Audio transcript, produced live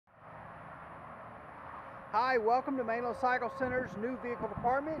Hi, welcome to Mainland Cycle Center's new vehicle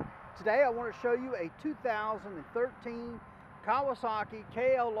department. Today I want to show you a 2013 Kawasaki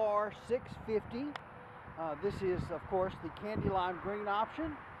KLR650. This is, of course, the candy lime green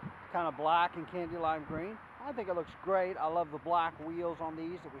option. It's kind of black and candy lime green. I think it looks great. I love the black wheels on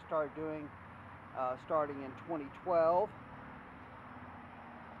these that we started doing starting in 2012.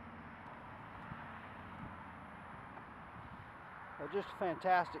 Just a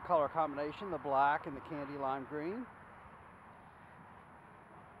fantastic color combination, the black and the candy lime green.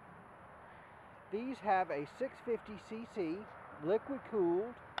 These have a 650cc liquid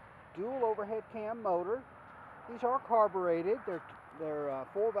cooled dual overhead cam motor. These are carbureted. They're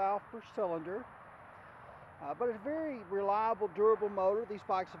 4 valve per cylinder, but it's a very reliable, durable motor. These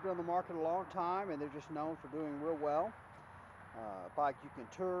bikes have been on the market a long time, and they're just known for doing real well. A bike you can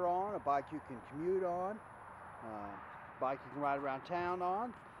tour on, a bike you can commute on, bike you can ride around town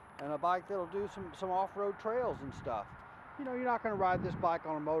on, and a bike that'll do some off-road trails and stuff. You know, you're not going to ride this bike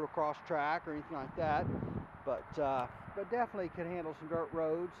on a motocross track or anything like that, but definitely can handle some dirt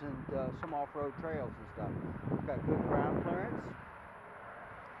roads and some off-road trails and stuff. We've got good ground clearance.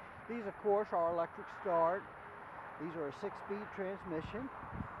 These, of course, are electric start. These are a 6-speed transmission.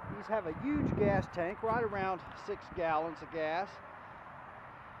 These have a huge gas tank, right around 6 gallons of gas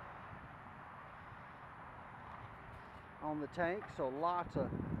on the tank, so lots of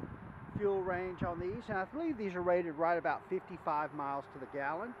fuel range on these, and I believe these are rated right about 55 miles to the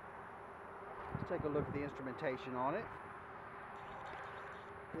gallon. Let's take a look at the instrumentation on it.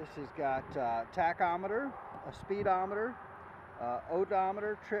 This has got tachometer, a speedometer,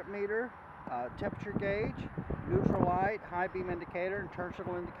 odometer, trip meter, temperature gauge, neutral light, high beam indicator, and turn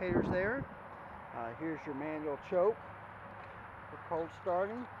signal indicators there. Here's your manual choke for cold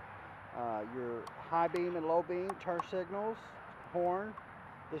starting. Your high beam and low beam turn signals, horn.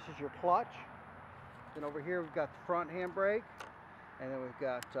 This is your clutch. Then over here we've got the front handbrake, and then we've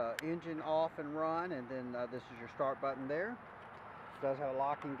got engine off and run, and then this is your start button there. It does have a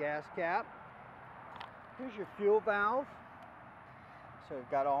locking gas cap. Here's your fuel valve. So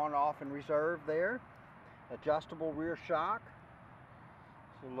we've got on, off, and reserve there. Adjustable rear shock.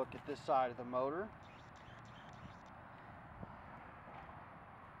 So look at this side of the motor.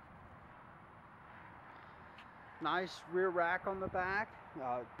 Nice rear rack on the back,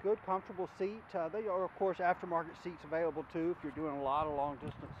 good comfortable seat. They are, of course, aftermarket seats available too if you're doing a lot of long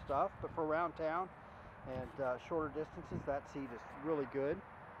distance stuff, but for around town and shorter distances, that seat is really good.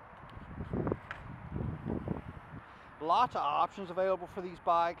 Lots of options available for these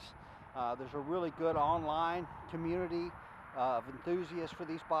bikes. There's a really good online community of enthusiasts for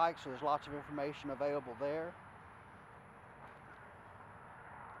these bikes, so there's lots of information available there.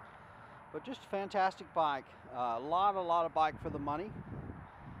 But just a fantastic bike. A lot of bike for the money.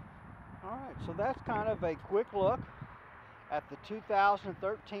 All right, so that's kind of a quick look at the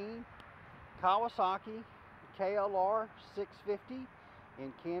 2013 Kawasaki KLR650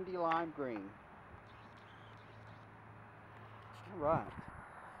 in candy lime green. All right,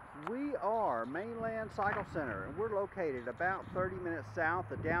 we are Mainland Cycle Center, and we're located about 30 minutes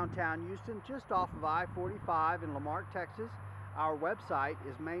south of downtown Houston, just off of I-45 in LaMarque, Texas. Our website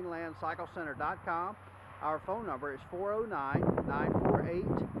is mainlandcyclecenter.com. Our phone number is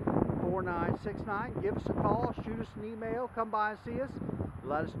 409-948-4969. Give us a call, shoot us an email, come by and see us.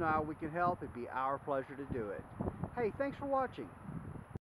 Let us know how we can help. It'd be our pleasure to do it. Hey, thanks for watching.